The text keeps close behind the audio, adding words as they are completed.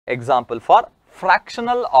example for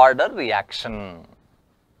fractional order reaction.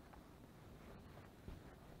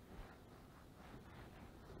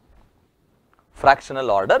 Fractional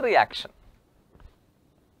order reaction.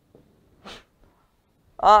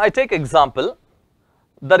 I take example,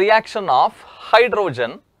 the reaction of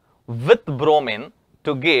hydrogen with bromine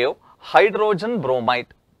to give hydrogen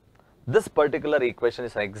bromide. This particular equation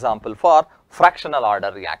is an example for fractional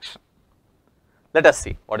order reaction. Let us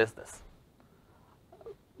see what is this.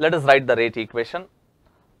 Let us write the rate equation.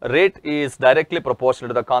 Rate is directly proportional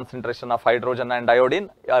to the concentration of hydrogen and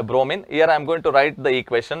bromine. Here I am going to write the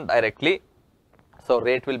equation directly. So,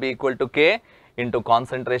 rate will be equal to K into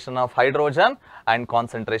concentration of hydrogen and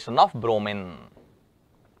concentration of bromine.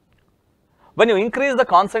 When you increase the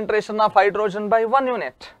concentration of hydrogen by 1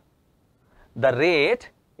 unit, the rate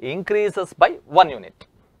increases by 1 unit.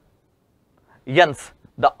 Hence,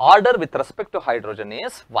 the order with respect to hydrogen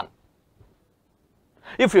is 1.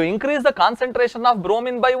 If you increase the concentration of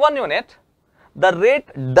bromine by 1 unit, the rate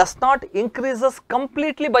does not increases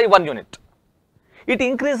completely by 1 unit. It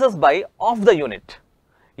increases by half the unit.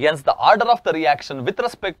 Hence, the order of the reaction with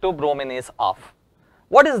respect to bromine is half.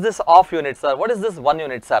 What is this half unit, sir? What is this 1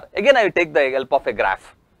 unit, sir? Again, I will take the help of a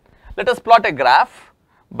graph. Let us plot a graph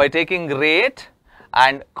by taking rate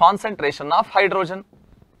and concentration of hydrogen.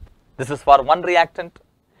 This is for one reactant.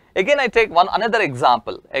 Again, I take another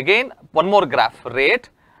example. Again, one more graph, rate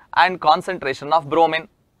and concentration of bromine.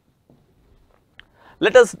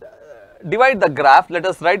 Let us divide the graph, let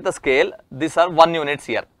us write the scale. These are 1 units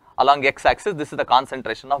here. Along x-axis, this is the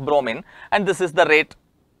concentration of bromine and this is the rate.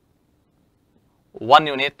 1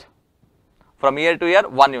 unit. From here to here,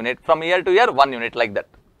 1 unit. From here to here, 1 unit, like that.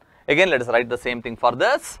 Again, let us write the same thing for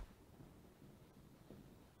this.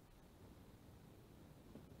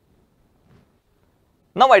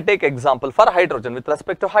 Now, I take example for hydrogen. With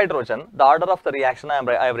respect to hydrogen, the order of the reaction I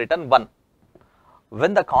have written 1.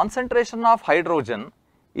 When the concentration of hydrogen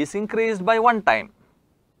is increased by 1 time,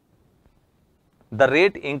 the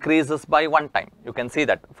rate increases by 1 time. You can see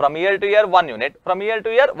that from here to here 1 unit, from here to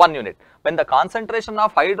here 1 unit. When the concentration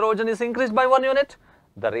of hydrogen is increased by 1 unit,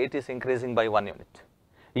 the rate is increasing by 1 unit.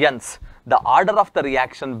 Hence, the order of the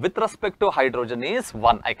reaction with respect to hydrogen is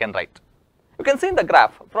 1, I can write. You can see in the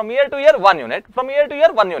graph, from here to here 1 unit, from here to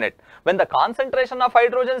here 1 unit. When the concentration of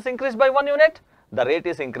hydrogen is increased by 1 unit, the rate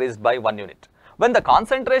is increased by 1 unit. When the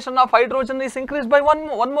concentration of hydrogen is increased by one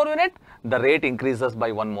more unit, the rate increases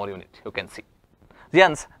by 1 more unit, you can see.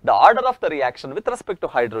 Hence, the order of the reaction with respect to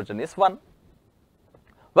hydrogen is 1.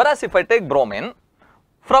 Whereas, if I take bromine,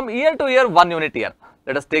 from here to here 1 unit here,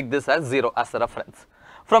 let us take this as 0 as a reference.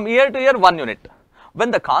 From here to here 1 unit. When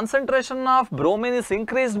the concentration of bromine is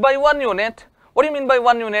increased by 1 unit, what do you mean by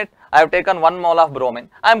 1 unit? I have taken 1 mole of bromine.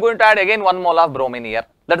 I am going to add again 1 mole of bromine here.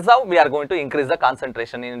 That is how we are going to increase the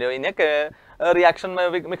concentration in a reaction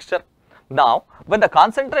mixture. Now, when the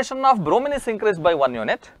concentration of bromine is increased by 1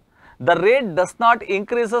 unit, the rate does not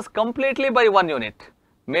increases completely by 1 unit.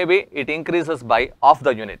 Maybe it increases by half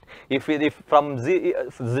the unit. If from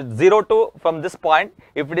 0 to from this point,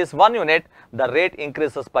 if it is 1 unit, the rate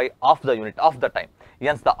increases by half the unit of the time.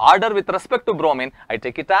 Hence, the order with respect to bromine, I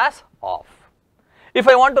take it as half. If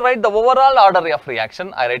I want to write the overall order of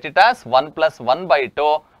reaction, I write it as 1 plus 1 by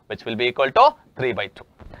 2, which will be equal to 3 by 2.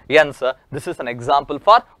 Hence, this is an example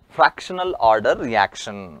for fractional order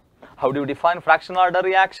reaction. How do you define fractional order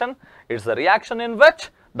reaction? It is a reaction in which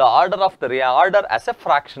the order of the order as a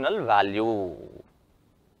fractional value.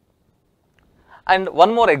 And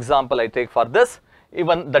one more example I take for this,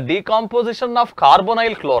 even the decomposition of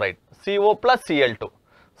carbonyl chloride, CO plus Cl2.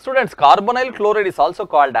 Students, carbonyl chloride is also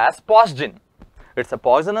called as phosgene. It is a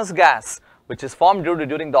poisonous gas which is formed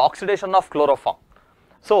during the oxidation of chloroform.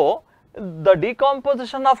 So, the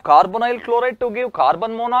decomposition of carbonyl chloride to give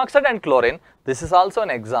carbon monoxide and chlorine, this is also an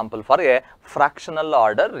example for a fractional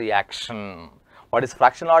order reaction. What is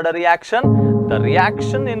fractional order reaction? The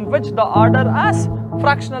reaction in which the order has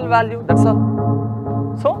fractional value, that's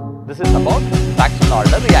all. So, this is about fractional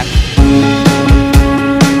order reaction.